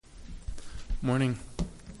Morning.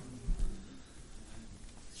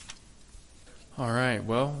 All right,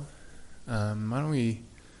 well, why don't we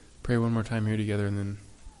pray one more time here together and then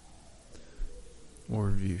we'll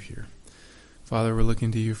review here. Father, we're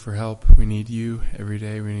looking to you for help. We need you every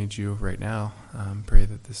day. We need you right now. Pray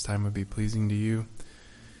that this time would be pleasing to you.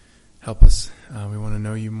 Help us. We want to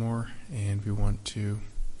know you more, and we want to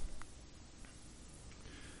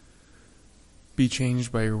be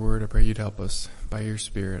changed by your word. I pray you'd help us by your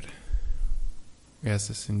Spirit. We ask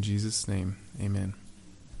this in Jesus' name. Amen.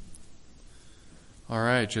 All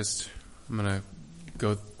right, I'm going to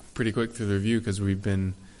go pretty quick through the review because we've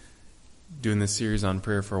been doing this series on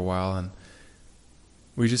prayer for a while, and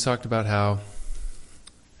we just talked about how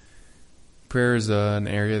prayer is an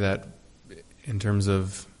area that, in terms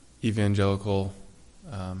of evangelical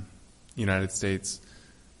United States,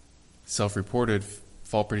 self-reported,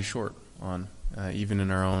 fall pretty short on, even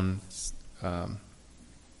in our own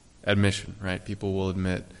admission, right? People will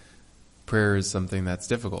admit prayer is something that's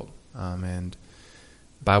difficult, and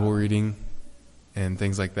Bible reading and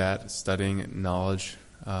things like that, studying knowledge,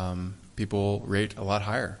 people rate a lot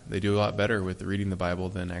higher. They do a lot better with reading the Bible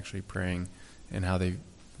than actually praying, and how they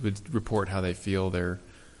would report how they feel their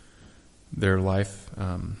life,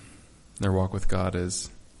 their walk with God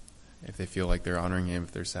is, if they feel like they're honoring Him,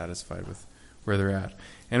 if they're satisfied with where they're at.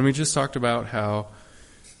 And we just talked about how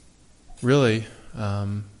really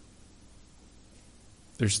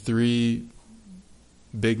there's three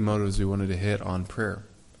big motives we wanted to hit on prayer,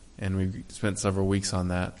 and we spent several weeks on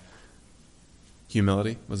that.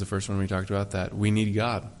 Humility was the first one we talked about, that we need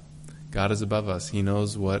God. God is above us. He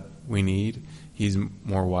knows what we need. He's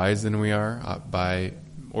more wise than we are by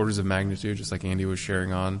orders of magnitude, just like Andy was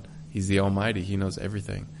sharing on. He's the Almighty. He knows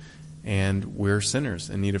everything. And we're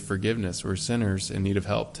sinners in need of forgiveness. We're sinners in need of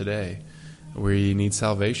help today. We need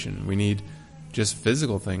salvation. We need just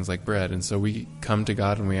physical things like bread. And so we come to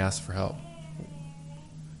God and we ask for help.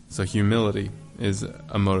 So humility is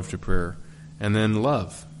a motive to prayer. And then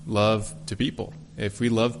love to people. If we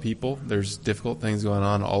love people, there's difficult things going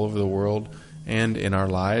on all over the world and in our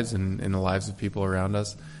lives and in the lives of people around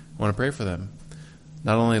us. I want to pray for them.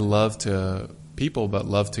 Not only love to people, but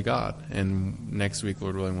love to God. And next week,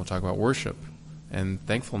 Lord willing, we'll talk about worship and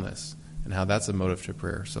thankfulness and how that's a motive to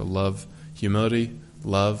prayer. So love, humility,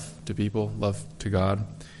 love to people, love to God,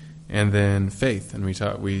 and then faith. And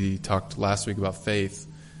we talked last week about faith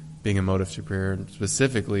being a motive to prayer, and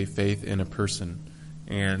specifically faith in a person,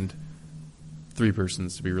 and three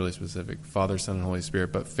persons to be really specific: Father, Son, and Holy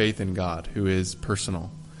Spirit, but faith in God, who is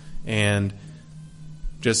personal. And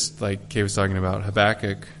just like Kay was talking about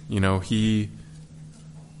Habakkuk,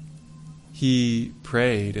 he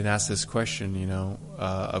prayed and asked this question,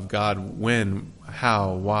 of God: when,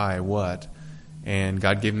 how, why, what? And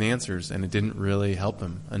God gave him the answers, and it didn't really help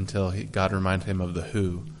him until God reminded him of the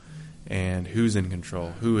who, and who's in control,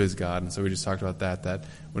 who is God. And so we just talked about that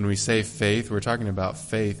when we say faith, we're talking about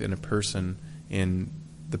faith in a person, in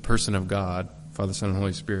the person of God, Father, Son, and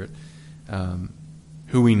Holy Spirit,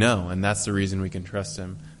 who we know, and that's the reason we can trust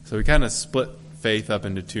Him. So we kind of split faith up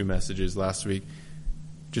into two messages last week,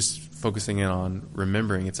 just focusing in on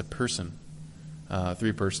remembering it's a person,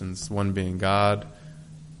 three persons, one being God,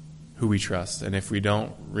 who we trust. And if we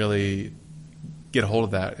don't really get a hold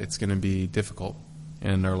of that, it's going to be difficult,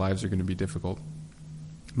 and our lives are going to be difficult.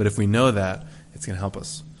 But if we know that, it's going to help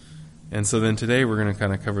us. And so then today we're going to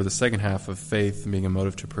kind of cover the second half of faith being a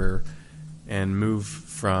motive to prayer, and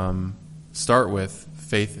start with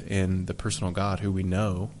faith in the personal God who we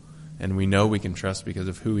know, and we know we can trust because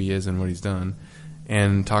of who He is and what He's done,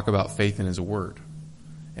 and talk about faith in His Word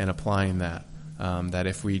and applying that. That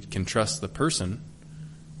if we can trust the person,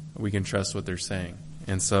 we can trust what they're saying.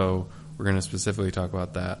 And so we're going to specifically talk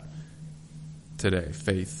about that today,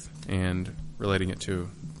 faith, and relating it to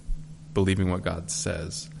believing what God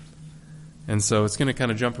says. And so it's going to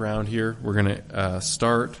kind of jump around here. We're going to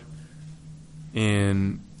start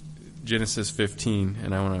in Genesis 15,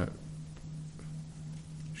 and I want to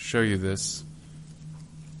show you this.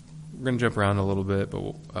 We're going to jump around a little bit,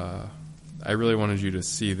 but I really wanted you to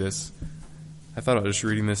see this. I thought I was just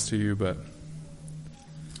reading this to you, but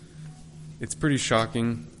it's pretty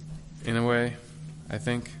shocking in a way, I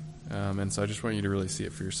think. And so I just want you to really see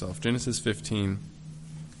it for yourself. Genesis 15.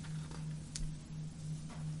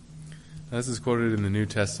 Now, this is quoted in the New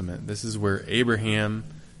Testament. This is where Abraham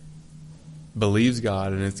believes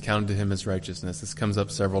God and it's counted to him as righteousness. This comes up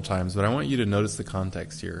several times, but I want you to notice the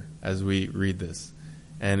context here as we read this.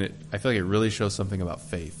 And I feel like it really shows something about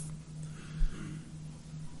faith.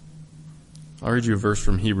 I'll read you a verse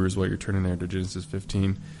from Hebrews while you're turning there to Genesis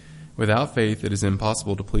 15. Without faith it is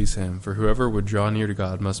impossible to please him, for whoever would draw near to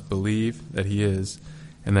God must believe that he is,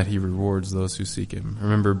 and that he rewards those who seek him.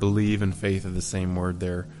 Remember, believe and faith are the same word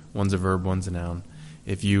there. One's a verb, one's a noun.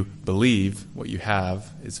 If you believe, what you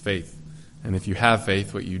have is faith. And if you have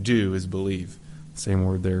faith, what you do is believe. Same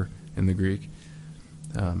word there in the Greek.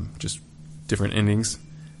 Just different endings.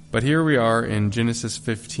 But here we are in Genesis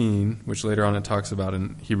 15, which later on it talks about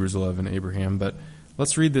in Hebrews 11, Abraham. But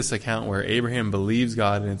let's read this account where Abraham believes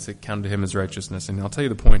God and it's accounted to him as righteousness. And I'll tell you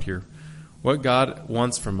the point here. What God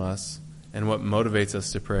wants from us and what motivates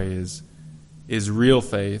us to pray is real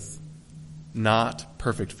faith, not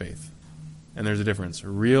perfect faith. And there's a difference.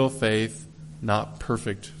 Real faith, not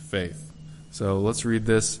perfect faith. So let's read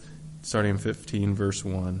this starting in 15, verse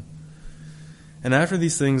 1. And after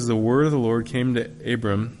these things, the word of the Lord came to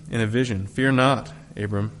Abram in a vision. Fear not,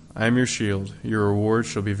 Abram, I am your shield. Your reward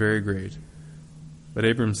shall be very great. But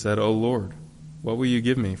Abram said, O Lord, what will you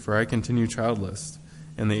give me? For I continue childless.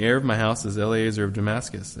 And the heir of my house is Eliezer of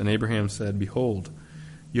Damascus. And Abraham said, Behold,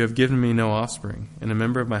 you have given me no offspring, and a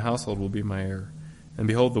member of my household will be my heir. And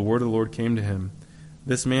behold, the word of the Lord came to him.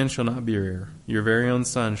 This man shall not be your heir. Your very own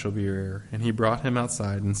son shall be your heir. And he brought him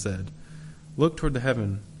outside and said, Look toward the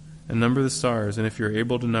heaven and number the stars, and if you are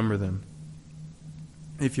able to number them.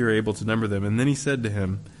 And then he said to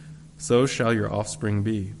him, So shall your offspring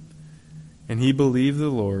be. And he believed the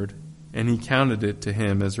Lord, and he counted it to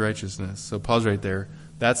him as righteousness. So pause right there.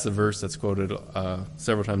 That's the verse that's quoted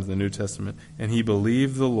several times in the New Testament. And he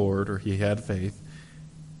believed the Lord, or he had faith,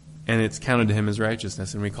 and it's counted to him as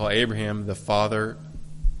righteousness. And we call Abraham the father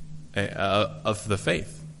of the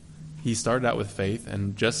faith. He started out with faith,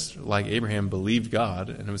 and just like Abraham believed God,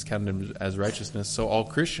 and it was counted to him as righteousness, so all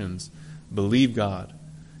Christians believe God,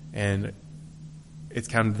 and it's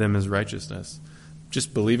counted to them as righteousness.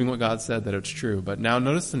 Just believing what God said, that it's true. But now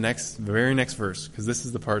notice the very next verse, because this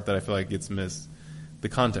is the part that I feel like gets missed. The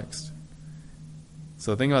context.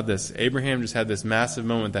 So think about this. Abraham just had this massive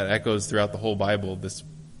moment that echoes throughout the whole Bible, this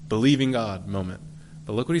believing God moment.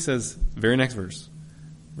 But look what he says, very next verse.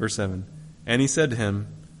 Verse 7. And he said to him,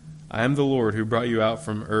 I am the Lord who brought you out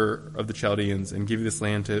from Ur of the Chaldeans and give you this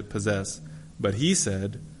land to possess. But he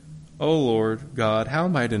said, O Lord God, how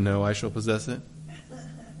am I to know I shall possess it?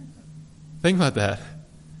 Think about that.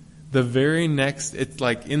 The very next, it's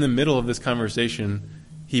like in the middle of this conversation,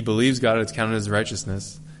 he believes God, it's counted as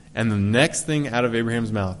righteousness. And the next thing out of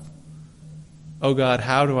Abraham's mouth, oh God,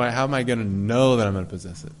 how am I going to know that I'm going to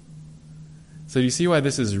possess it? So do you see why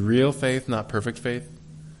this is real faith, not perfect faith?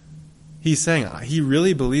 He's saying he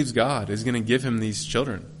really believes God is going to give him these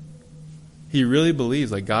children. He really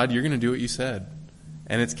believes, like, God, you're going to do what you said.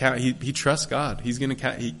 And he trusts God. He's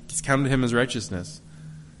counted him as righteousness.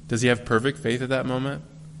 Does he have perfect faith at that moment?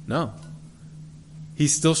 No.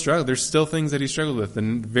 He's still struggling. There's still things that he struggled with. The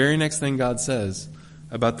very next thing God says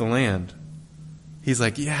about the land, he's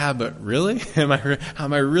like, yeah, but really? How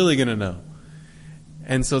am I really going to know?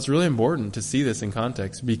 And so it's really important to see this in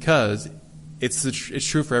context, because it's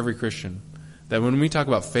true for every Christian that when we talk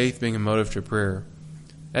about faith being a motive to prayer,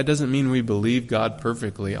 that doesn't mean we believe God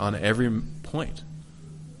perfectly on every point,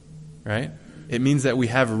 right? It means that we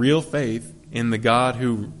have real faith in the God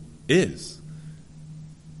who is,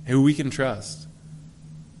 who we can trust,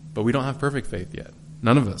 but we don't have perfect faith yet.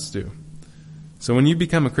 None of us do. So when you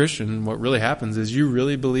become a Christian, what really happens is you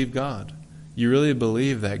really believe God. You really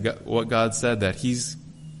believe that what God said, that He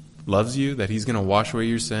loves you, that He's going to wash away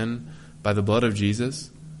your sin by the blood of Jesus.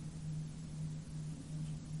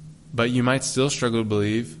 But you might still struggle to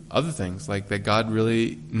believe other things, like that God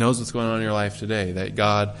really knows what's going on in your life today, that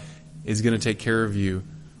God is going to take care of you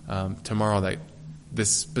tomorrow, that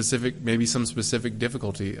maybe some specific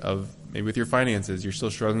difficulty of maybe with your finances, you're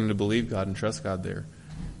still struggling to believe God and trust God there.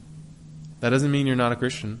 That doesn't mean you're not a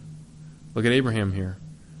Christian. Look at Abraham here.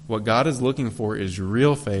 What God is looking for is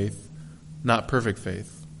real faith, not perfect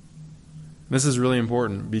faith. This is really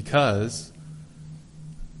important because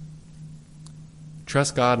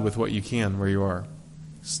trust God with what you can where you are.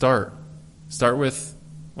 Start with,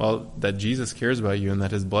 that Jesus cares about you and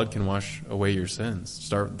that His blood can wash away your sins.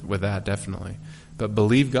 Start with that, definitely. But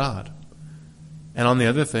believe God. And on the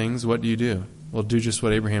other things, what do? Well, do just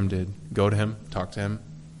what Abraham did. Go to Him, talk to Him.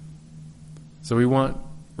 So we want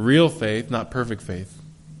real faith, not perfect faith.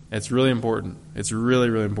 It's really important. It's really,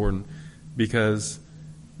 really important because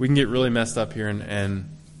we can get really messed up here and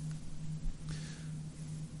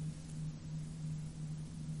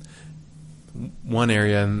one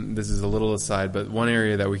area, and this is a little aside, but one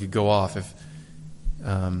area that we could go off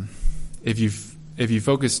if you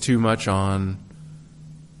focus too much on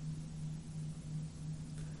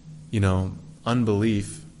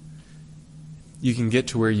unbelief, you can get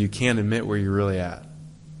to where you can't admit where you're really at.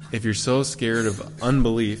 If you're so scared of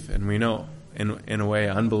unbelief, and we know in a way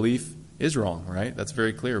unbelief is wrong, right? That's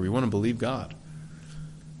very clear. We want to believe God.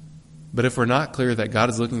 But if we're not clear that God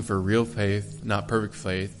is looking for real faith, not perfect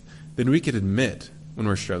faith, then we could admit when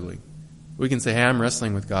we're struggling. We can say, hey, I'm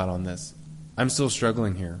wrestling with God on this. I'm still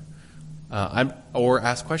struggling here. Or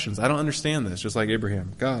ask questions. I don't understand this, just like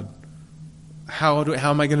Abraham. God, how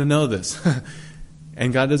am I going to know this?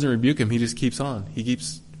 And God doesn't rebuke him. He just keeps on. He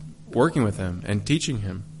keeps working with him and teaching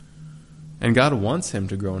him. And God wants him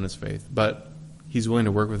to grow in his faith, but he's willing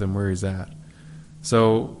to work with him where he's at.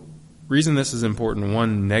 So, reason this is important,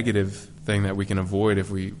 one negative thing that we can avoid if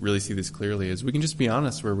we really see this clearly is we can just be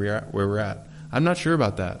honest where we're at. I'm not sure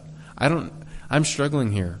about that. I'm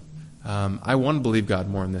struggling here. I want to believe God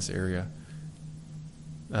more in this area.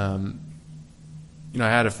 I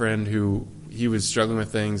had a friend who he was struggling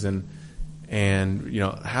with things and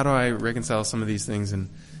how do I reconcile some of these things?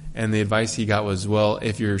 And the advice he got was, well,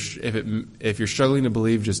 if you're struggling to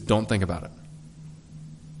believe, just don't think about it.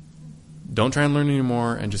 Don't try and learn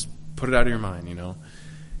anymore, and just put it out of your mind.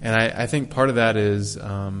 And I think part of that is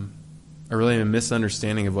a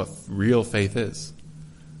misunderstanding of what real faith is.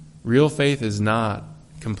 Real faith is not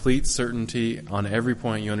complete certainty on every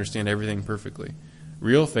point. You understand everything perfectly.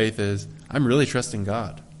 Real faith is, I'm really trusting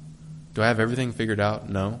God. Do I have everything figured out?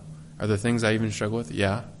 No. Are there things I even struggle with?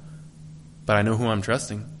 Yeah. But I know who I'm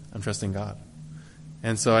trusting. I'm trusting God.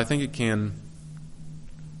 And so I think it can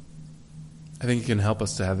help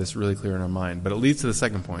us to have this really clear in our mind. But it leads to the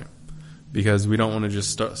second point, because we don't want to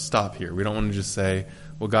just stop here. We don't want to just say,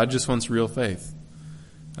 well, God just wants real faith,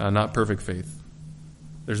 not perfect faith.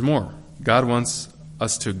 There's more. God wants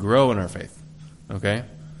us to grow in our faith. Okay?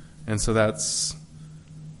 And so that's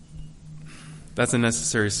a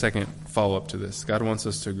necessary second follow-up to this. God wants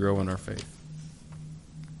us to grow in our faith.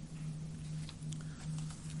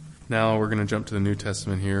 Now we're going to jump to the New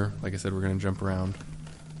Testament here. Like I said, we're going to jump around.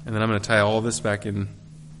 And then I'm going to tie all this back in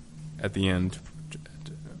at the end,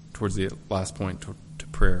 towards the last point, to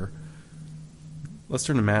prayer. Let's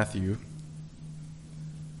turn to Matthew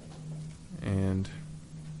and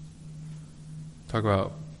talk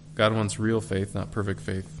about God wants real faith, not perfect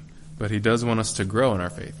faith. But he does want us to grow in our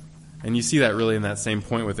faith. And you see that really in that same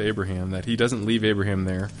point with Abraham, that he doesn't leave Abraham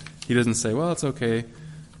there. He doesn't say, well, it's okay,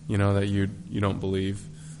 that you don't believe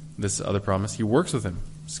this other promise. He works with him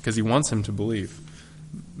because he wants him to believe.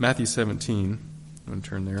 Matthew 17, I'm going to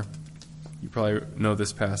turn there. You probably know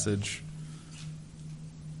this passage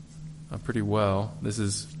pretty well. This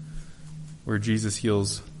is where Jesus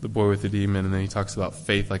heals the boy with the demon, and then he talks about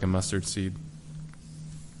faith like a mustard seed.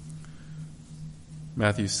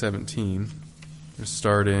 Matthew 17. We'll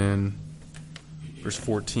start in verse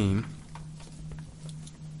 14.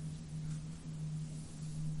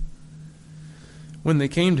 When they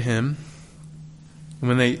came to him,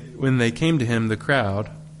 the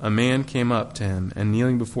crowd, a man came up to him and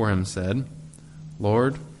kneeling before him said,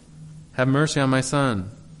 Lord, have mercy on my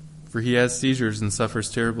son, for he has seizures and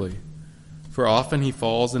suffers terribly. For often he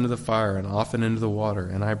falls into the fire and often into the water,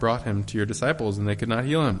 and I brought him to your disciples, and they could not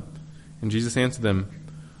heal him. And Jesus answered them,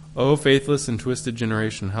 O faithless and twisted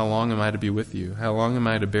generation, how long am I to be with you? How long am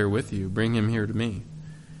I to bear with you? Bring him here to me.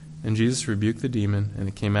 And Jesus rebuked the demon, and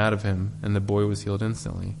it came out of him, and the boy was healed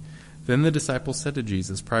instantly. Then the disciples said to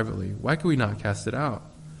Jesus privately, Why could we not cast it out?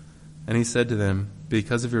 And he said to them,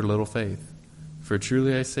 Because of your little faith. For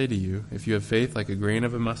truly I say to you, if you have faith like a grain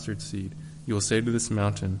of a mustard seed, you will say to this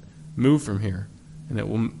mountain, Move from here, and it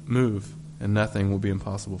will move, and nothing will be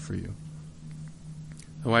impossible for you.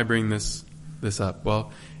 And why bring this up?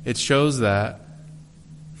 Well, it shows that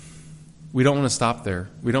we don't want to stop there.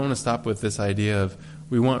 We don't want to stop with this idea of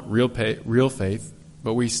we want real faith,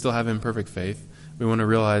 but we still have imperfect faith. We want to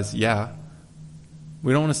realize, we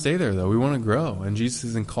don't want to stay there, though. We want to grow. And Jesus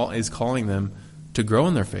is calling them to grow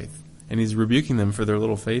in their faith. And he's rebuking them for their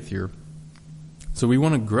little faith here. So we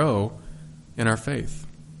want to grow in our faith.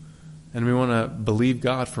 And we want to believe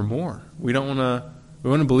God for more. We want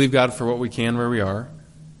to believe God for what we can where we are.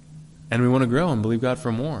 And we want to grow and believe God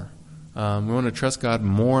for more. We want to trust God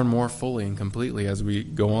more and more fully and completely as we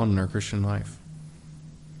go on in our Christian life.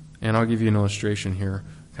 And I'll give you an illustration here.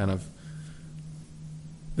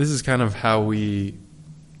 This is kind of how we,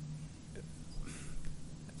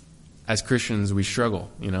 as Christians, we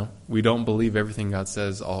struggle. We don't believe everything God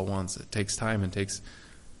says all at once. It takes time, it takes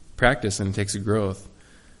practice, and it takes growth.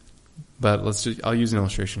 But I'll use an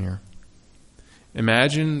illustration here.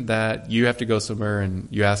 Imagine that you have to go somewhere and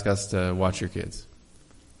you ask us to watch your kids.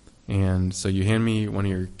 And so you hand me one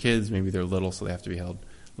of your kids, maybe they're little, so they have to be held,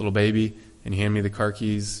 little baby, and you hand me the car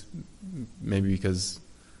keys, maybe because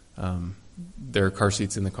there are car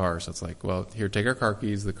seats in the car. So it's like, well, here, take our car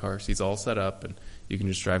keys. The car seat's all set up, and you can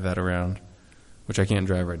just drive that around, which I can't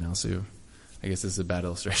drive right now, so I guess this is a bad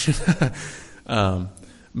illustration.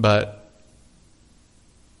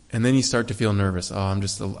 And then you start to feel nervous. Oh,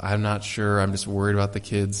 I'm not sure. I'm just worried about the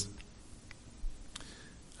kids.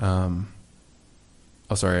 Sorry,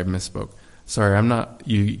 I misspoke. Sorry, I'm not.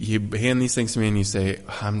 You hand these things to me and you say,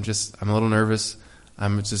 I'm a little nervous.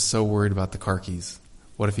 I'm just so worried about the car keys.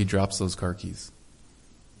 What if he drops those car keys?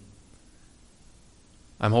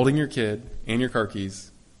 I'm holding your kid and your car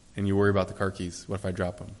keys, and you worry about the car keys. What if I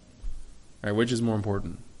drop them? All right, which is more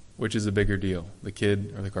important? Which is a bigger deal, the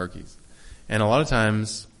kid or the car keys? And a lot of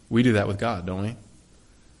times we do that with God, don't we?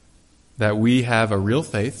 That we have a real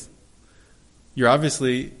faith. You're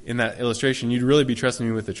obviously, in that illustration, you'd really be trusting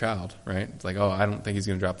me with the child, right? It's like, I don't think he's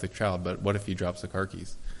going to drop the child, but what if he drops the car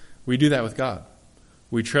keys? We do that with God.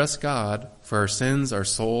 We trust God for our sins, our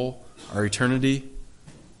soul, our eternity,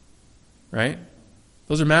 right?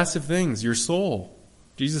 Those are massive things. Your soul.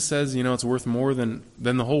 Jesus says, it's worth more than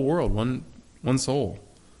the whole world, one soul.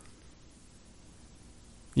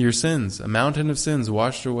 Your sins, a mountain of sins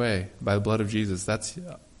washed away by the blood of Jesus. That's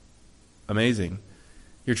amazing.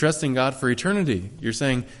 You're trusting God for eternity. You're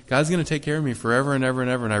saying, God's going to take care of me forever and ever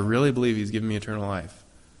and ever, and I really believe He's given me eternal life.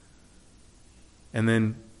 And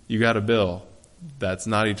then you got a bill that's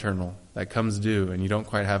not eternal, that comes due, and you don't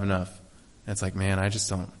quite have enough. And it's like, man, I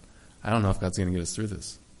don't know if God's going to get us through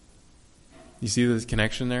this. You see this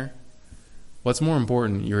connection there? What's more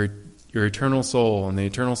important, your eternal soul and the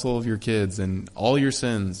eternal soul of your kids and all your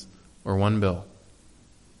sins, or one bill?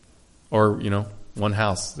 Or, one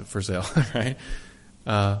house for sale, right?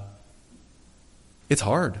 It's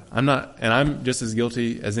hard. I'm just as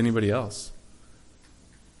guilty as anybody else.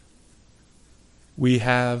 We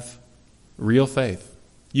have real faith.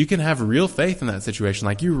 You can have real faith in that situation.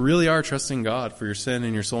 Like you really are trusting God for your sin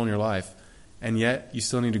and your soul and your life, and yet you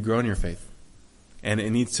still need to grow in your faith. And it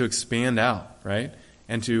needs to expand out, right?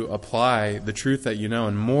 And to apply the truth that you know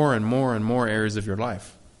in more and more and more areas of your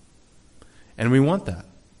life. And we want that.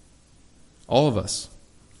 All of us.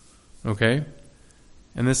 Okay?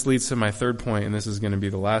 And this leads to my third point, and this is going to be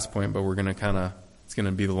the last point, but it's going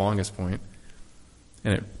to be the longest point.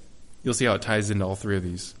 And you'll see how it ties into all three of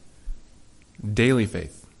these. Daily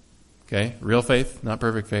faith. Okay? Real faith, not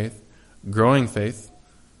perfect faith. Growing faith.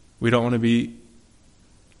 We don't want to be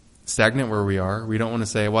stagnant where we are. We don't want to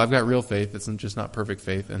say, well, I've got real faith. It's just not perfect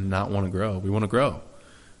faith, and not want to grow. We want to grow.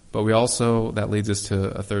 But that leads us to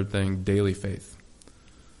a third thing, daily faith.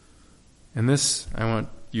 And this, I want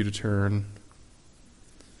you to turn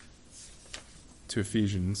to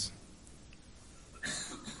Ephesians.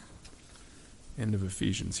 End of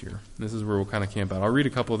Ephesians here. This is where we'll kind of camp out. I'll read a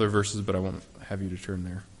couple other verses, but I won't have you to turn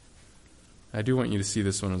there. I do want you to see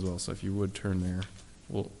this one as well, so if you would turn there,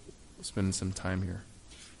 we'll spend some time here.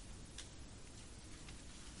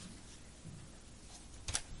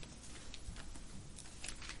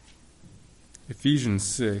 Ephesians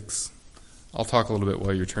 6. I'll talk a little bit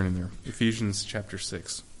while you're turning there. Ephesians chapter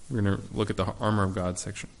 6. We're going to look at the armor of God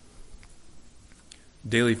section.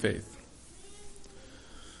 Daily faith.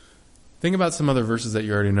 Think about some other verses that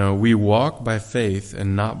you already know. We walk by faith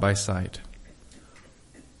and not by sight.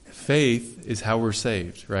 Faith is how we're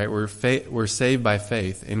saved, right? We're saved by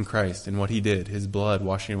faith in Christ, in what He did, His blood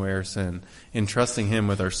washing away our sin, in trusting Him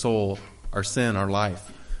with our soul, our sin, our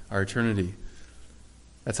life, our eternity.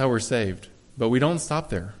 That's how we're saved. But we don't stop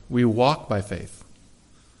there. We walk by faith.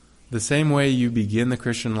 The same way you begin the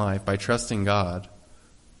Christian life by trusting God,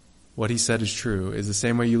 what He said is true, is the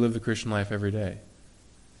same way you live the Christian life every day.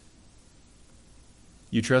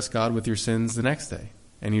 You trust God with your sins the next day,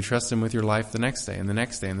 and you trust Him with your life the next day, and the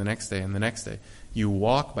next day, and the next day, and the next day. You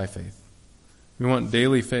walk by faith. We want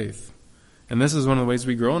daily faith. And this is one of the ways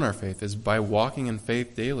we grow in our faith, is by walking in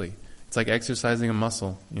faith daily. It's like exercising a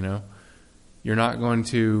muscle, You're not going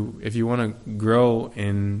to, if you want to grow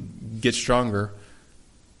and get stronger,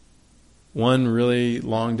 one really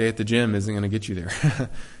long day at the gym isn't going to get you there,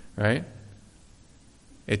 right?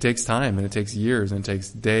 It takes time, and it takes years, and it takes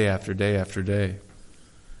day after day after day.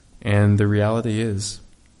 And the reality is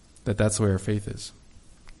that that's the way our faith is.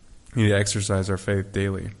 We need to exercise our faith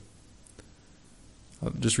daily.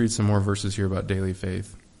 I'll just read some more verses here about daily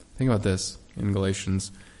faith. Think about this in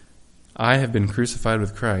Galatians. I have been crucified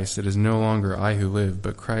with Christ. It is no longer I who live,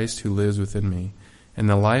 but Christ who lives within me. And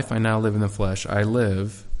the life I now live in the flesh, I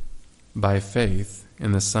live by faith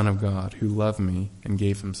in the Son of God, who loved me and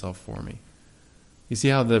gave Himself for me. You see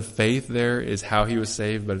how the faith there is how He was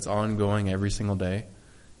saved, but it's ongoing every single day?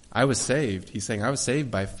 I was saved. He's saying I was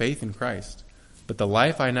saved by faith in Christ. But the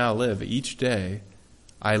life I now live each day,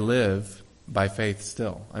 I live by faith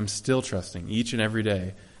still. I'm still trusting each and every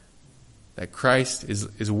day that Christ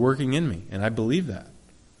is working in me, and I believe that.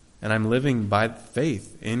 And I'm living by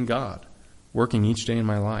faith in God, working each day in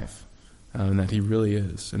my life, and that he really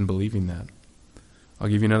is, and believing that. I'll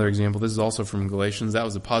give you another example. This is also from Galatians. That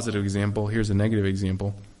was a positive example. Here's a negative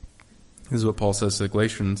example. This is what Paul says to the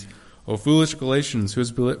Galatians. O foolish Galatians, who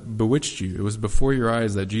has bewitched you? It was before your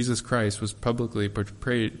eyes that Jesus Christ was publicly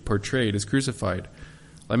portrayed as crucified.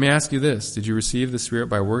 Let me ask you this. Did you receive the Spirit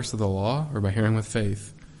by works of the law or by hearing with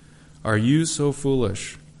faith? Are you so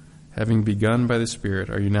foolish? Having begun by the Spirit,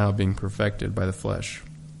 are you now being perfected by the flesh?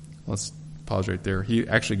 Let's pause right there. He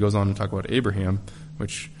actually goes on to talk about Abraham,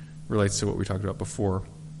 which relates to what we talked about before,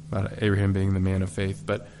 about Abraham being the man of faith.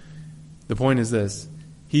 But the point is this.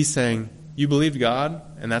 He's saying, you believed God,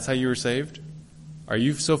 and that's how you were saved? Are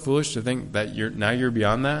you so foolish to think that you're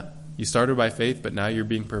beyond that? You started by faith, but now you're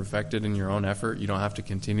being perfected in your own effort. You don't have to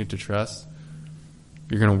continue to trust.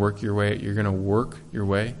 You're going to work your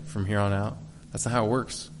way from here on out. That's not how it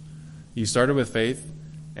works. You started with faith,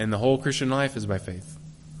 and the whole Christian life is by faith.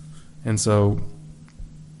 And so,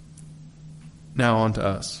 now on to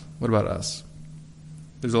us. What about us?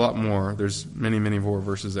 There's a lot more. There's many, many more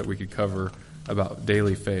verses that we could cover about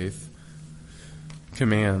daily faith,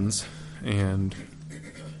 commands, and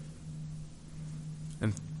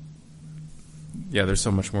yeah, there's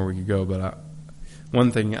so much more we could go. But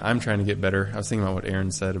one thing I'm trying to get better, I was thinking about what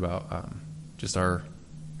Aaron said about just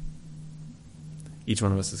each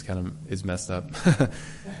one of us is messed up.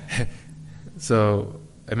 So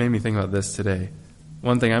it made me think about this today.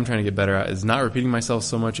 One thing I'm trying to get better at is not repeating myself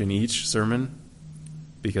so much in each sermon,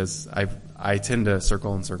 because I tend to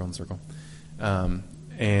circle and circle and circle,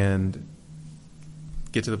 and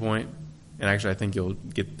get to the point. And actually, I think you'll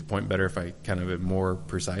get the point better if I kind of am more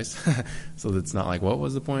precise, so that it's not like, what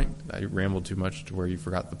was the point? I rambled too much to where you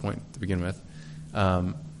forgot the point to begin with.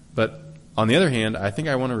 But on the other hand, I think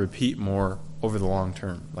I want to repeat more over the long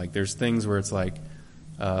term. Like there's things where it's like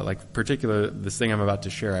this thing I'm about to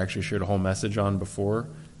share, I actually shared a whole message on before,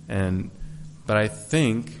 but I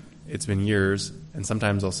think it's been years, and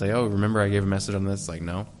sometimes I'll say, oh, remember I gave a message on this? It's like,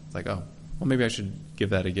 no. It's like, oh, well, maybe I should give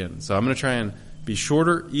that again. So I'm going to try and be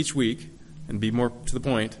shorter each week and be more to the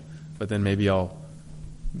point, but then maybe I'll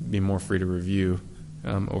be more free to review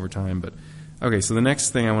over time. But okay, so the next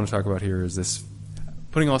thing I want to talk about here is this,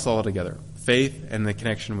 putting us all together, faith and the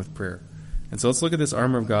connection with prayer. And so let's look at this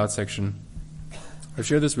armor of God section. I've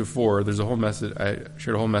shared this before. There's a whole message. I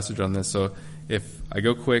shared a whole message on this. So if I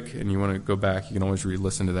go quick and you want to go back, you can always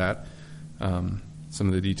re-listen to that. Some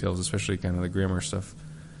of the details, especially kind of the grammar stuff,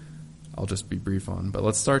 I'll just be brief on. But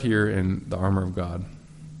let's start here in the armor of God.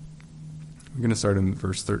 We're going to start in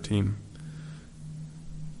verse 13.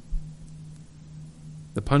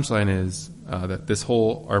 The punchline is that this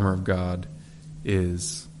whole armor of God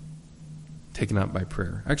is taken up by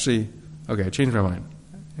prayer. Actually, okay, I changed my mind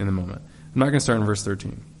in a moment. I'm not going to start in verse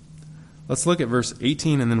 13. Let's look at verse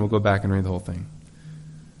 18, and then we'll go back and read the whole thing.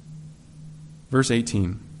 Verse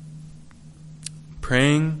 18.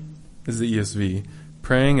 Praying, this is the ESV,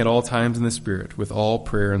 praying at all times in the Spirit, with all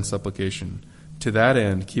prayer and supplication. To that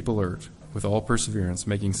end, keep alert, with all perseverance,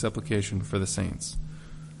 making supplication for the saints.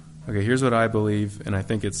 Okay, here's what I believe, and I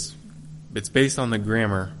think it's based on the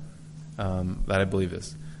grammar that I believe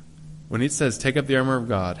this. When it says take up the armor of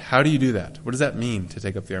God, how do you do that? What does that mean to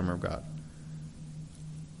take up the armor of God?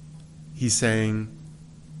 He's saying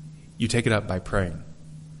you take it up by praying.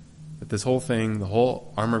 That this whole thing, the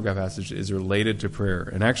whole armor of God passage is related to prayer.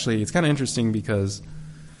 And actually, it's kind of interesting because,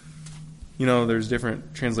 there's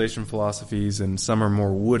different translation philosophies, and some are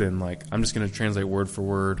more wooden, like I'm just going to translate word for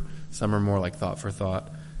word. Some are more like thought for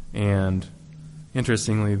thought. And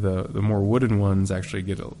interestingly, the more wooden ones actually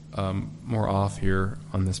get more off here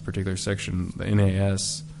on this particular section. The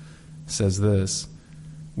NAS says this: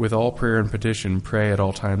 with all prayer and petition, pray at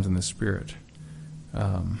all times in the Spirit.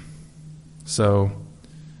 So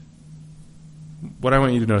what I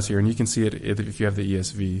want you to notice here, and you can see it if you have the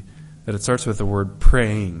ESV, that it starts with the word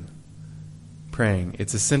praying. Praying.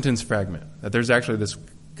 It's a sentence fragment. That there's actually this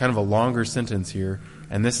kind of a longer sentence here,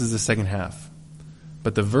 and this is the second half.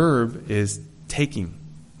 But the verb is taking.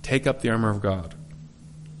 Take up the armor of God.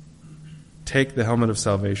 Take the helmet of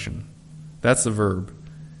salvation. That's the verb.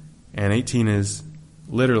 And 18 is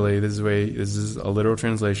literally, this is a literal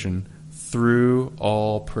translation, through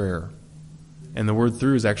all prayer. And the word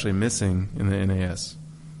through is actually missing in the NAS.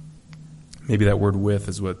 Maybe that word with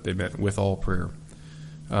is what they meant, with all prayer.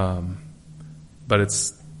 But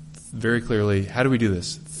it's very clearly, how do we do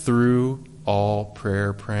this? Through all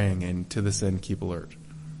prayer, praying, and to this end, keep alert.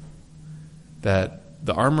 That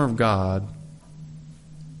the armor of God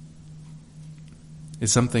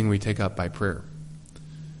is something we take up by prayer.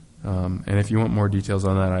 And if you want more details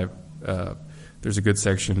on that, there's a good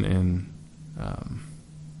section in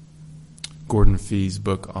Gordon Fee's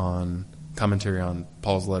book on commentary on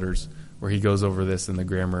Paul's letters, where he goes over this in the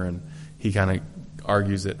grammar, and he kind of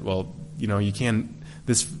argues that, well, you can't,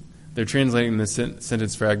 they're translating this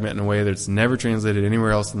sentence fragment in a way that's never translated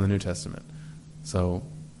anywhere else in the New Testament. So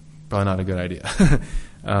probably not a good idea,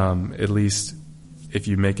 at least if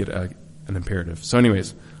you make it an imperative. So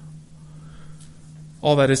anyways,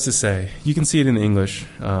 all that is to say, you can see it in the English.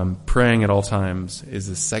 Praying at all times is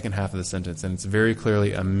the second half of the sentence, and it's very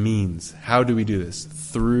clearly a means. How do we do this?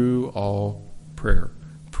 Through all prayer.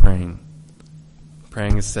 Praying.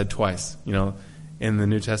 Praying is said twice, in the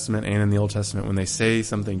New Testament and in the Old Testament, when they say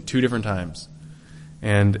something 2 different times.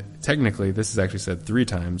 And technically, this is actually said 3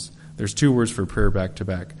 times. There's 2 words for prayer back to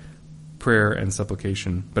back. Prayer and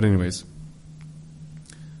supplication. But anyways,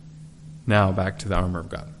 now back to the armor of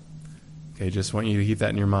God. Okay, just want you to keep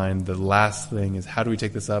that in your mind. The last thing is, how do we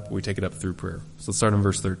take this up? We take it up through prayer. So let's start in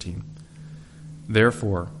verse 13.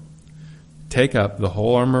 Therefore, take up the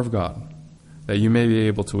whole armor of God, that you may be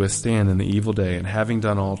able to withstand in the evil day, and having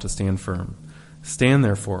done all, to stand firm. Stand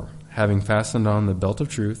therefore, having fastened on the belt of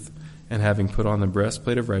truth, and having put on the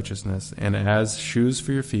breastplate of righteousness, and as shoes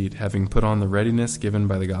for your feet, having put on the readiness given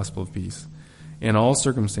by the gospel of peace. In all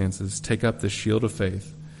circumstances, take up the shield of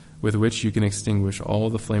faith, with which you can extinguish all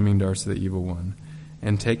the flaming darts of the evil one,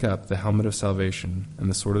 and take up the helmet of salvation and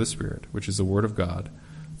the sword of the Spirit, which is the word of God,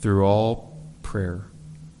 through all prayer,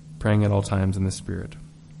 praying at all times in the Spirit,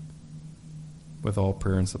 with all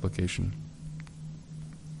prayer and supplication.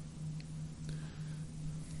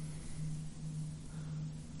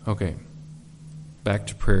 Okay, back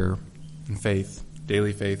to prayer and faith,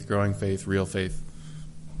 daily faith, growing faith, real faith.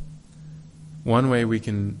 One way we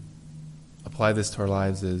can apply this to our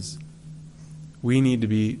lives is we need to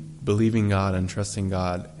be believing God and trusting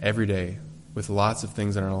God every day with lots of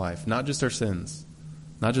things in our life, not just our sins,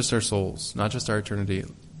 not just our souls, not just our eternity,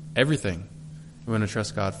 everything we want to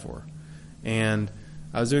trust God for. And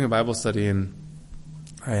I was doing a Bible study, and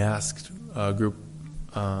I asked a group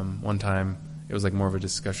one time, it was like more of a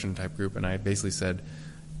discussion type group, and I basically said,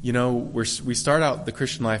 we start out the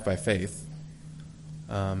Christian life by faith,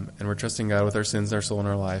 and we're trusting God with our sins, our soul, and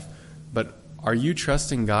our life. But are you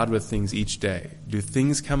trusting God with things each day? Do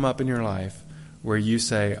things come up in your life where you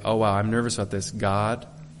say, oh, wow, I'm nervous about this. God,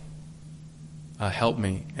 help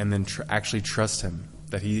me, and then actually trust Him,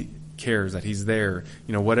 that He cares, that He's there,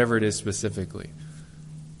 whatever it is specifically,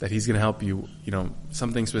 that He's going to help you,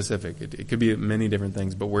 something specific. It could be many different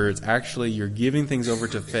things, but where it's actually you're giving things over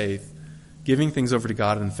to faith, giving things over to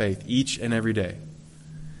God in faith each and every day.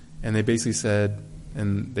 And they basically said,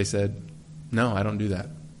 no, I don't do that.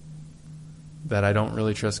 That I don't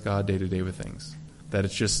really trust God day to day with things. That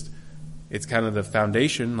it's kind of the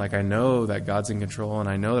foundation. Like, I know that God's in control, and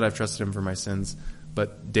I know that I've trusted Him for my sins.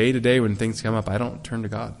 But day to day when things come up, I don't turn to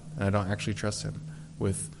God, and I don't actually trust Him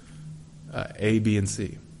with A, B, and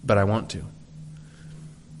C. But I want to,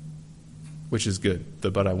 which is good.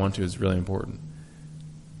 The but I want to is really important.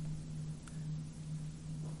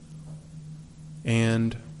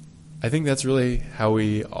 And I think that's really how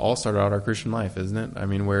we all start out our Christian life, isn't it? I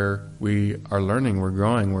mean, where we are learning, we're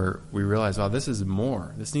growing, where we realize, wow, this is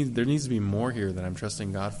more. There needs to be more here that I'm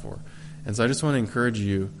trusting God for. And so I just want to encourage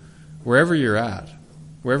you, wherever you're at,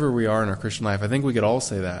 wherever we are in our Christian life, I think we could all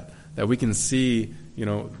say that we can see,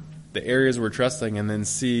 the areas we're trusting, and then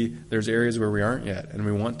see there's areas where we aren't yet, and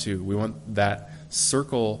we want that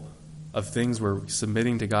circle of things we're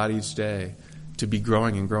submitting to God each day to be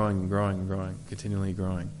growing and growing and growing and growing, continually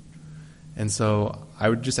growing. And so I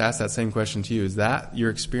would just ask that same question to you. Is that your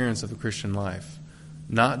experience of the Christian life?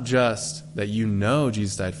 Not just that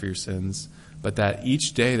Jesus died for your sins, but that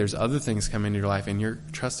each day there's other things coming into your life, and you're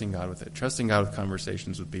trusting God with it. Trusting God with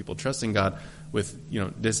conversations with people. Trusting God with,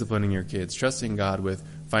 disciplining your kids. Trusting God with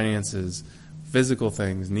finances, physical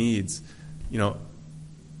things, needs. The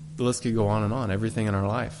list could go on and on. Everything in our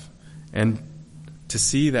life. And to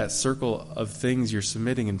see that circle of things you're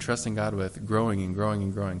submitting and trusting God with growing and growing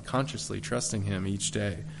and growing, consciously trusting Him each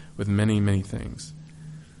day with many, many things.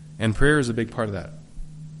 And prayer is a big part of that.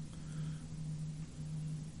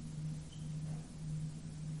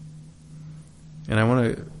 And I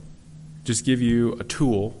want to just give you a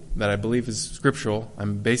tool that I believe is scriptural.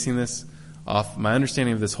 I'm basing this off, my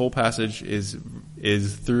understanding of this whole passage is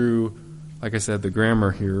through, like I said, the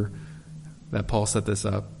grammar here that Paul set this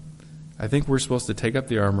up. I think we're supposed to take up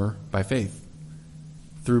the armor by faith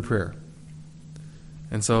through prayer.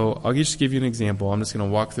 And so I'll just give you an example. I'm just going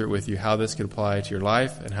to walk through it with you, how this could apply to your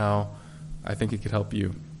life and how I think it could help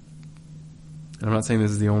you. And I'm not saying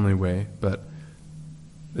this is the only way, but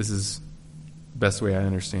this is the best way I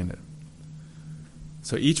understand it.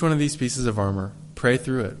 So each one of these pieces of armor, pray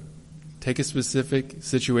through it. Take a specific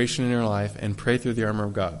situation in your life and pray through the armor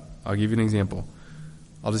of God. I'll give you an example.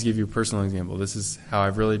 I'll just give you a personal example. This is how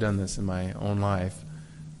I've really done this in my own life.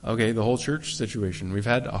 Okay, the whole church situation. We've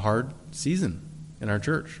had a hard season in our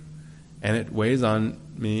church, and it weighs on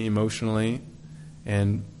me emotionally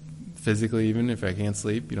and physically, even if I can't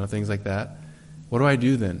sleep, things like that. What do I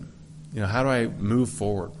do then? How do I move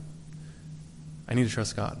forward? I need to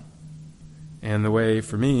trust God. And the way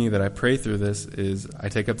for me that I pray through this is I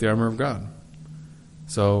take up the armor of God.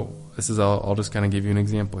 So I'll just kind of give you an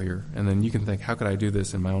example here. And then you can think, how could I do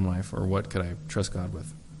this in my own life? Or what could I trust God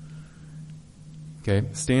with? Okay,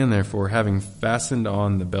 stand therefore, having fastened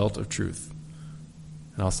on the belt of truth.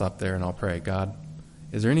 And I'll stop there and I'll pray, God,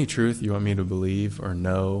 is there any truth you want me to believe or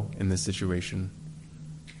know in this situation?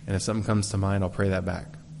 And if something comes to mind, I'll pray that back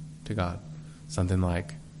to God. Something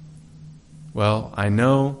like, well, I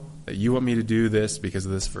know that you want me to do this because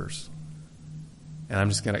of this verse. And I've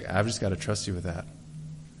just got to trust you with that.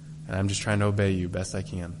 And I'm just trying to obey you best I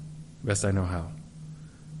can, best I know how.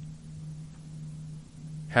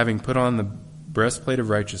 Having put on the breastplate of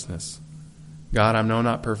righteousness. God, I know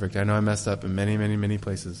not perfect. I know I messed up in many, many, many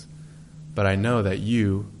places. But I know that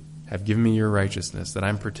you have given me your righteousness, that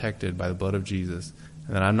I'm protected by the blood of Jesus,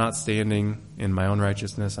 and that I'm not standing in my own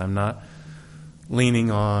righteousness. I'm not leaning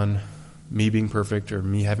on me being perfect or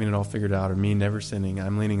me having it all figured out or me never sinning.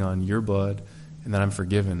 I'm leaning on your blood and that I'm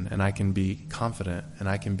forgiven and I can be confident and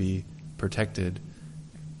I can be protected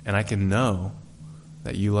and I can know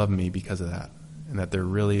that you love me because of that and that there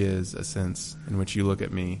really is a sense in which you look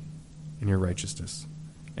at me in your righteousness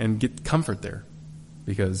and get comfort there,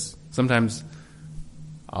 because sometimes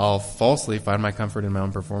I'll falsely find my comfort in my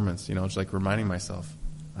own performance, it's like reminding myself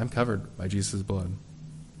I'm covered by Jesus' blood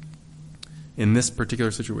in this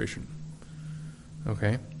particular situation.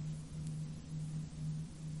 Okay?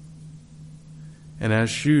 And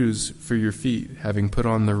as shoes for your feet, having put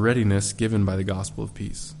on the readiness given by the gospel of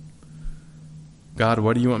peace. God,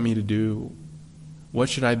 what do you want me to do? What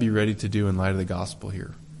should I be ready to do in light of the gospel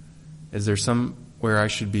here? Is there somewhere I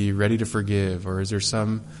should be ready to forgive? Or is there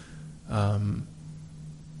some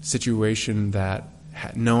situation that,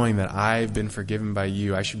 knowing that I've been forgiven by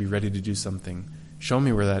you, I should be ready to do something? Show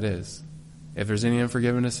me where that is. If there's any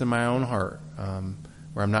unforgiveness in my own heart,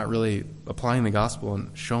 where I'm not really applying the gospel,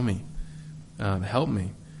 and show me, help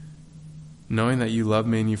me. Knowing that you love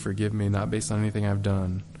me and you forgive me, not based on anything I've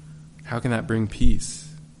done, how can that bring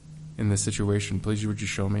peace in this situation? Please, would you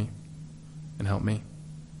show me and help me?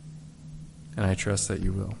 And I trust that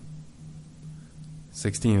you will.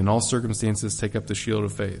 16, in all circumstances, take up the shield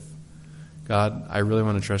of faith. God, I really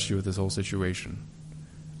want to trust you with this whole situation.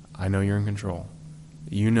 I know you're in control.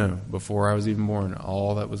 You know, before I was even born,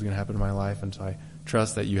 all that was going to happen in my life, and so I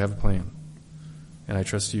trust that you have a plan. And I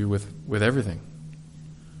trust you with everything,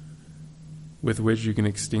 with which you can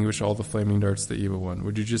extinguish all the flaming darts of the evil one.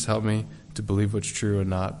 Would you just help me to believe what's true and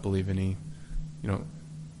not believe any,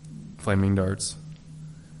 flaming darts?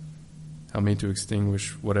 Help me to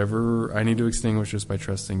extinguish whatever I need to extinguish just by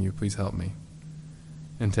trusting you. Please help me.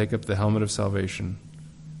 And take up the helmet of salvation.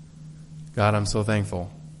 God, I'm so thankful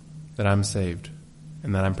that I'm saved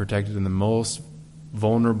and that I'm protected in the most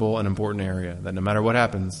vulnerable and important area, that no matter what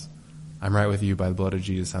happens, I'm right with you by the blood of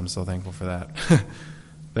Jesus. I'm so thankful for that.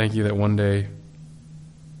 Thank you that one day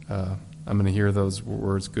I'm going to hear those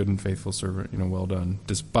words, good and faithful servant, well done,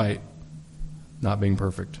 despite not being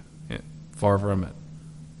perfect. Far from it.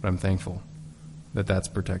 But I'm thankful that that's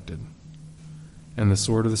protected. And the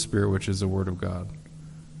sword of the Spirit, which is the word of God.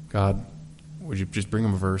 God, would you just bring a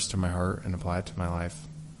verse to my heart and apply it to my life?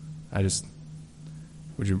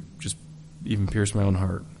 Would you just even pierce my own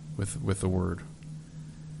heart with the word?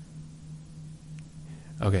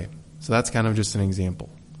 Okay, so that's kind of just an example.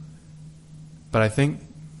 But I think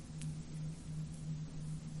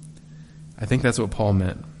that's what Paul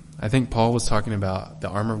meant. I think Paul was talking about the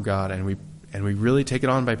armor of God, and we really take it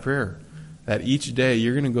on by prayer. That each day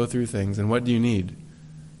you're going to go through things, and what do you need?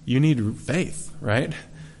 You need faith, right?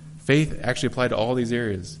 Faith actually applied to all these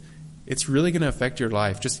areas. It's really going to affect your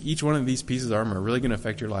life. Just each one of these pieces of armor are really going to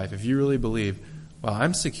affect your life. If you really believe, well,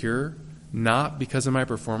 I'm secure, not because of my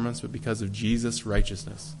performance, but because of Jesus'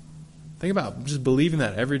 righteousness. Think about just believing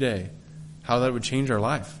that every day, how that would change our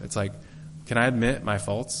life. It's like, can I admit my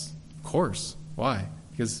faults? Of course. Why?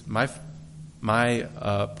 Because my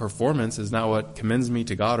performance is not what commends me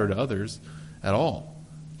to God or to others at all.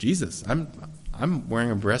 Jesus, I'm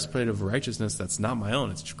wearing a breastplate of righteousness that's not my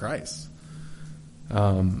own. It's Christ.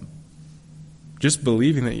 just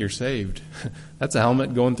believing that you're saved, that's a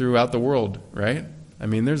helmet going throughout the world, right? I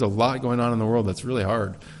mean, there's a lot going on in the world that's really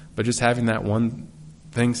hard. But just having that one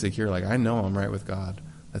thing secure, like, I know I'm right with God,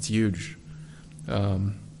 that's huge. Now,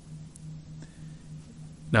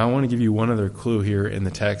 I want to give you one other clue here in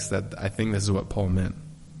the text that I think this is what Paul meant.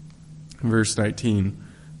 In verse 19,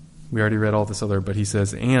 we already read all this other, but he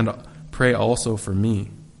says, and pray also for me,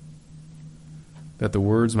 that the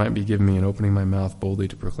words might be given me in opening my mouth boldly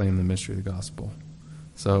to proclaim the mystery of the gospel.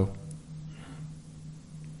 So,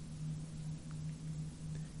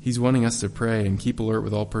 he's wanting us to pray and keep alert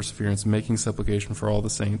with all perseverance, making supplication for all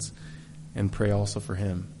the saints, and pray also for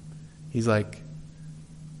him. He's like,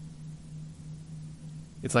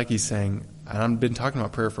 it's like he's saying, I've been talking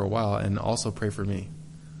about prayer for a while, and also pray for me.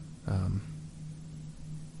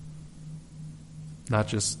 Not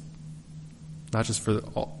just for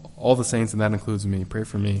all the saints, and that includes me. Pray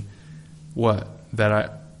for me. What?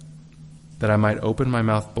 That I might open my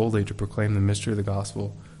mouth boldly to proclaim the mystery of the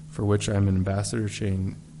gospel, for which I am an ambassador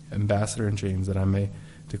in chains, that I may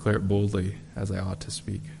declare it boldly as I ought to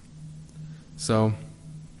speak. So,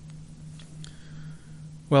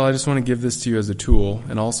 well, I just want to give this to you as a tool,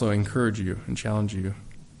 and also encourage you and challenge you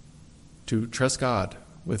to trust God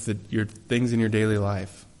with your things in your daily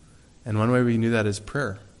life. And one way we can do that is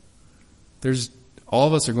prayer. All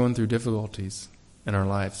of us are going through difficulties in our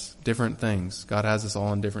lives, different things. God has us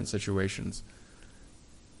all in different situations.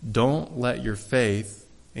 Don't let your faith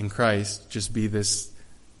in Christ just be this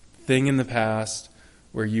thing in the past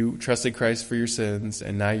where you trusted Christ for your sins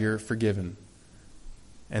and now you're forgiven.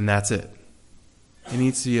 And that's it. It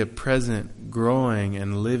needs to be a present, growing,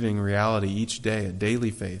 and living reality each day, a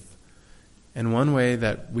daily faith. And one way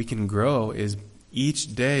that we can grow is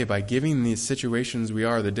each day by giving these situations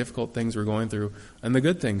the difficult things we're going through, and the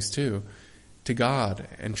good things too, to God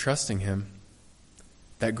and trusting him.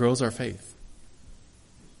 That grows our faith.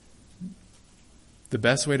 The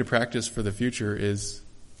best way to practice for the future is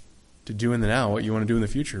to do in the now what you want to do in the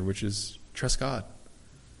future, which is trust God.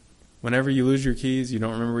 Whenever you lose your keys, you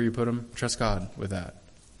don't remember where you put them, trust God with that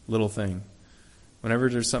little thing. Whenever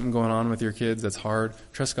there's something going on with your kids that's hard,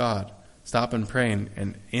 trust God. Stop and pray,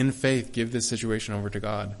 and in faith, give this situation over to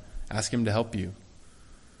God. Ask him to help you.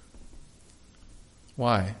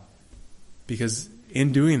 Why? Because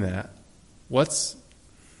in doing that, what's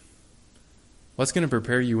going to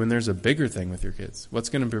prepare you when there's a bigger thing with your kids? What's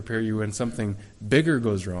going to prepare you when something bigger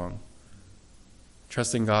goes wrong?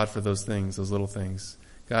 Trusting God for those things, those little things.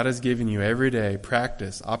 God has given you every day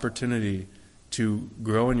practice, opportunity to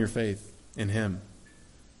grow in your faith in him.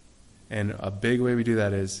 And a big way we do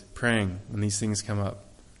that is praying when these things come up.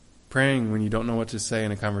 Praying when you don't know what to say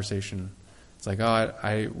in a conversation. It's like, oh,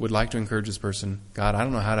 I would like to encourage this person. God, I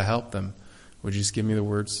don't know how to help them. Would you just give me the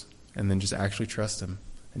words? And then just actually trust him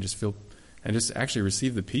and just actually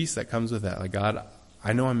receive the peace that comes with that. Like, God,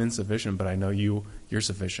 I know I'm insufficient, but I know you're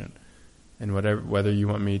sufficient. And whether you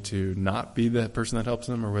want me to not be the person that helps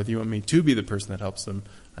them or whether you want me to be the person that helps them,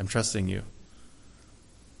 I'm trusting you.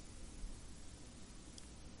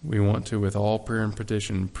 We want to, with all prayer and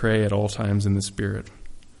petition, pray at all times in the Spirit.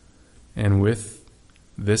 And with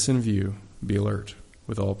this in view, be alert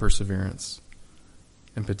with all perseverance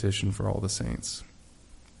and petition for all the saints.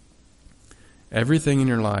 Everything in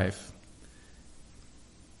your life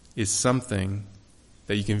is something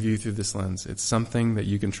that you can view through this lens. It's something that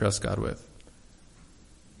you can trust God with.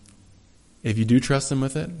 If you do trust him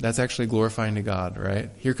with it, that's actually glorifying to God, right?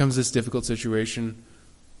 Here comes this difficult situation.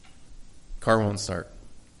 Car won't start.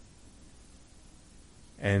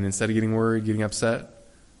 And instead of getting worried, getting upset,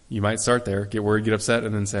 you might start there, get worried, get upset,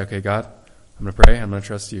 and then say, okay, God, I'm going to pray, I'm going to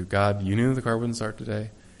trust you. God, you knew the car wouldn't start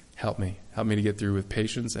today. Help me. Help me to get through with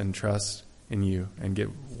patience and trust in you and get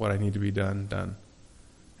what I need to be done.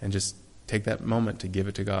 And just take that moment to give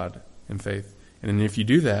it to God in faith. And then if you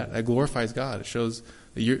do that, that glorifies God. It shows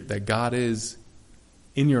that God is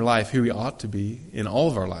in your life who he ought to be in all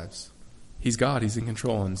of our lives. He's God. He's in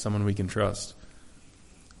control and someone we can trust.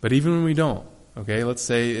 But even when we don't, okay, let's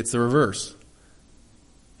say it's the reverse.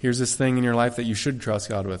 Here's this thing in your life that you should trust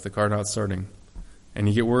God with, the car not starting. And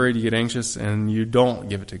you get worried, you get anxious, and you don't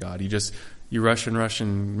give it to God. You rush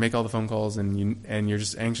and make all the phone calls, and you're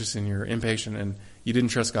just anxious and you're impatient, and you didn't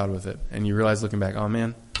trust God with it. And you realize looking back, oh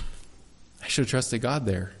man, I should have trusted God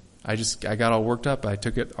there. I got all worked up. I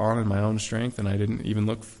took it on in my own strength, and I didn't even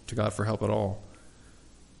look to God for help at all.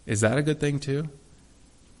 Is that a good thing too?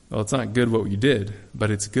 Well, it's not good what you did,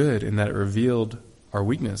 but it's good in that it revealed our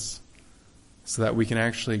weakness so that we can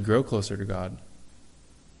actually grow closer to God.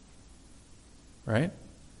 Right?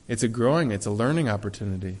 It's a learning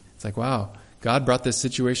opportunity. It's like, wow, God brought this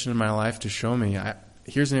situation in my life to show me,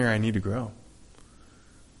 here's an area I need to grow.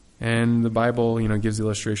 And the Bible, gives the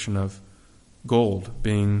illustration of gold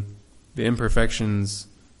being the imperfections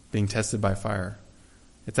being tested by fire.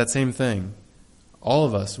 It's that same thing. All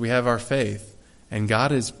of us, we have our faith, and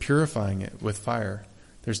God is purifying it with fire.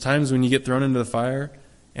 There's times when you get thrown into the fire,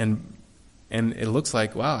 and it looks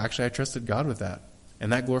like, wow, actually I trusted God with that.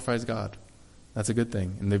 And that glorifies God. That's a good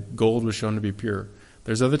thing. And the gold was shown to be pure.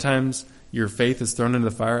 There's other times your faith is thrown into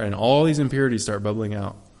the fire, and all these impurities start bubbling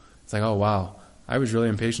out. It's like, oh, wow, I was really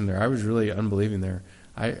impatient there. I was really unbelieving there.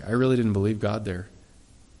 I really didn't believe God there.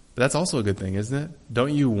 But that's also a good thing, isn't it?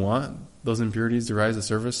 Don't you want those impurities to rise to the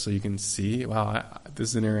surface so you can see, wow, this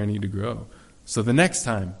is an area I need to grow. So the next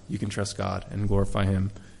time you can trust God and glorify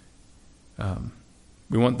Him.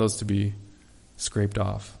 We want those to be scraped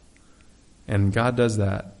off. And God does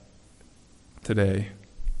that today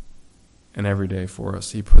and every day for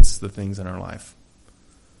us. He puts the things in our life.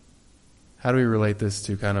 How do we relate this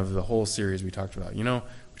to kind of the whole series we talked about? We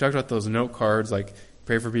talked about those note cards, like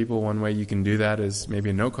pray for people. One way you can do that is maybe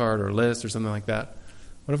a note card or a list or something like that.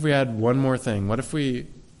 What if we add one more thing? What if we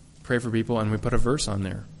pray for people and we put a verse on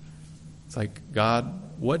there? It's like,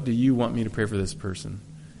 God, what do you want me to pray for this person?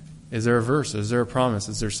 Is there a verse? Is there a promise?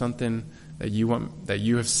 Is there something that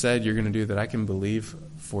you have said you're going to do that I can believe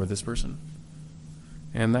for this person?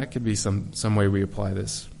 And that could be some way we apply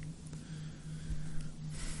this.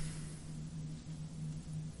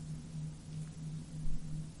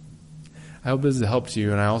 I hope this has helped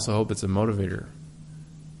you, and I also hope it's a motivator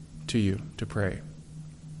to you to pray.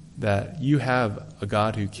 That you have a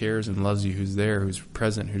God who cares and loves you, who's there, who's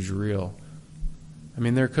present, who's real. I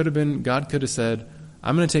mean, God could have said,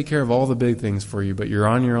 I'm going to take care of all the big things for you, but you're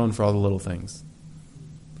on your own for all the little things.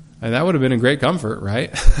 And that would have been a great comfort,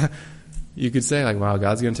 right? You could say, like, wow,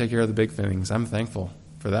 God's going to take care of the big things. I'm thankful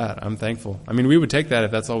for that. I'm thankful. I mean, we would take that if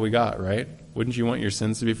that's all we got, right? Wouldn't you want your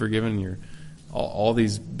sins to be forgiven, all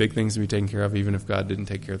these big things to be taken care of, even if God didn't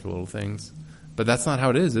take care of the little things? But that's not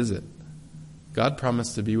how it is it? God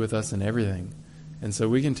promised to be with us in everything. And so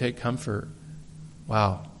we can take comfort.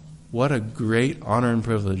 Wow, what a great honor and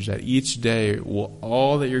privilege that each day,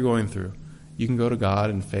 all that you're going through, you can go to God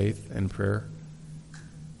in faith and prayer.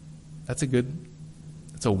 That's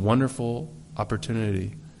a wonderful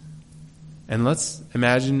opportunity. And let's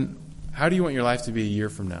imagine, how do you want your life to be a year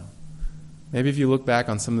from now? Maybe if you look back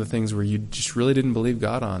on some of the things where you just really didn't believe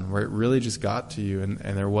God on, where it really just got to you and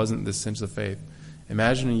there wasn't this sense of faith.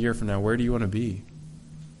 Imagine a year from now, where do you want to be?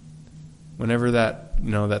 Whenever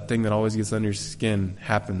that thing that always gets under your skin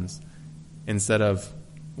happens, instead of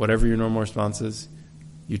whatever your normal response is,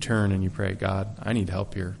 you turn and you pray, God, I need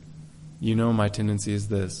help here. My tendency is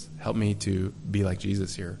this. Help me to be like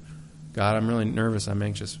Jesus here. God, I'm really nervous. I'm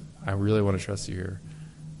anxious. I really want to trust you here.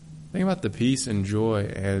 Think about the peace and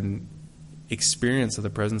joy and experience of the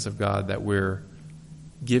presence of God that we're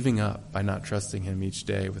giving up by not trusting Him each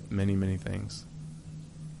day with many, many things.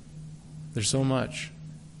 There's so much,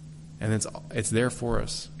 and it's there for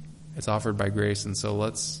us. It's offered by grace, and so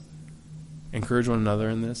let's encourage one another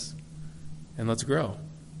in this, and let's grow.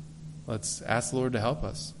 Let's ask the Lord to help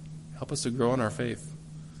us. Help us to grow in our faith.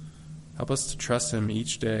 Help us to trust Him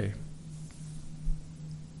each day.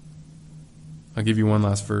 I'll give you one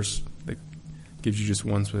last verse that gives you just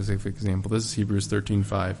one specific example. This is Hebrews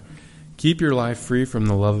 13:5. Keep your life free from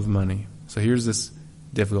the love of money. So here's this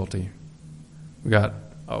difficulty. We got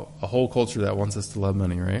a whole culture that wants us to love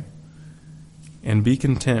money, right? And be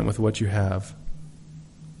content with what you have.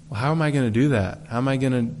 Well, how am I going to do that? How am I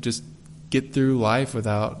going to just get through life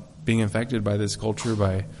without being infected by this culture,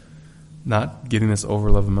 by not getting this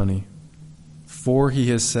overlove of money? For He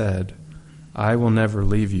has said, I will never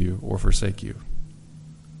leave you or forsake you.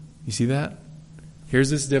 You see that? Here's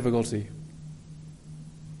this difficulty.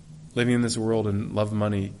 Living in this world and love of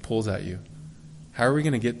money pulls at you. How are we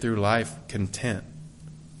going to get through life content?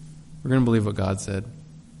 We're going to believe what God said.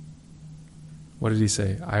 What did He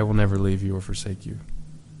say? I will never leave you or forsake you.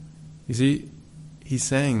 You see, He's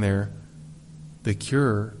saying there, the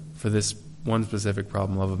cure for this one specific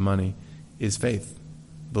problem, love of money, is faith.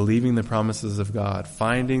 Believing the promises of God.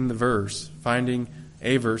 Finding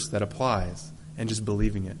a verse that applies, and just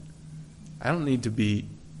believing it. I don't need to be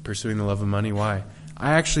pursuing the love of money. Why?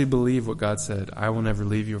 I actually believe what God said. I will never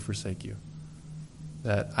leave you or forsake you.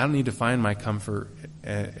 That I don't need to find my comfort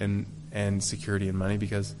and security in money,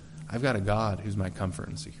 because I've got a God who's my comfort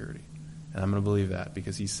and security. And I'm going to believe that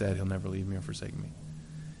because He said He'll never leave me or forsake me.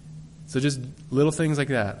 So just little things like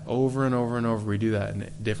that, over and over and over, we do that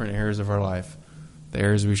in different areas of our life, the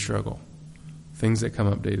areas we struggle, things that come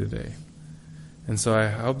up day to day. And so I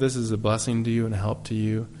hope this is a blessing to you and a help to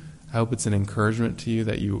you. I hope it's an encouragement to you,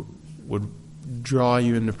 that you would draw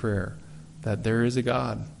you into prayer, that there is a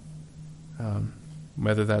God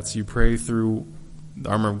Whether that's you pray through the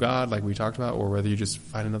armor of God, like we talked about, or whether you just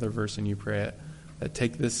find another verse and you pray it, that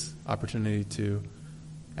take this opportunity to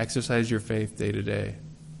exercise your faith day to day.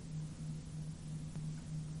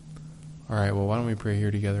 All right, well, why don't we pray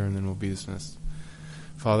here together and then we'll be dismissed.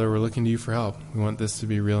 Father, we're looking to you for help. We want this to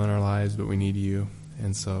be real in our lives, but we need you.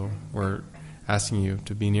 And so we're asking you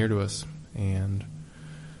to be near to us and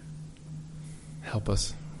help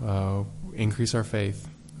us increase our faith.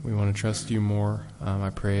 We want to trust you more. I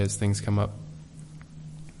pray as things come up,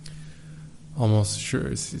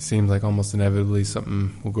 it seems like almost inevitably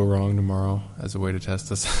something will go wrong tomorrow as a way to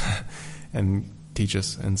test us and teach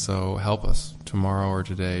us. And so help us tomorrow or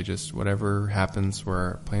today, just whatever happens where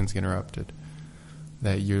our plans get interrupted,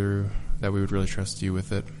 that we would really trust you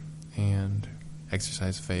with it and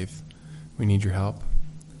exercise faith. We need your help.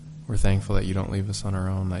 We're thankful that you don't leave us on our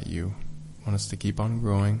own, that you want us to keep on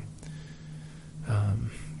growing.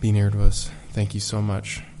 Be near to us. Thank you so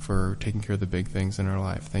much for taking care of the big things in our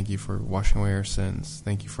life. Thank you for washing away our sins.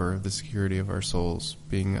 Thank you for the security of our souls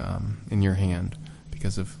being in your hand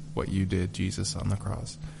because of what you did, Jesus, on the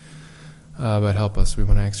cross. But help us. We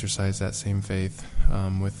want to exercise that same faith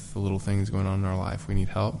with the little things going on in our life. We need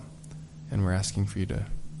help, and we're asking for you to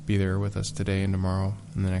be there with us today and tomorrow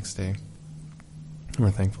and the next day. And we're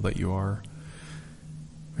thankful that you are.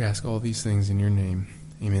 We ask all these things in your name.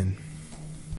 Amen.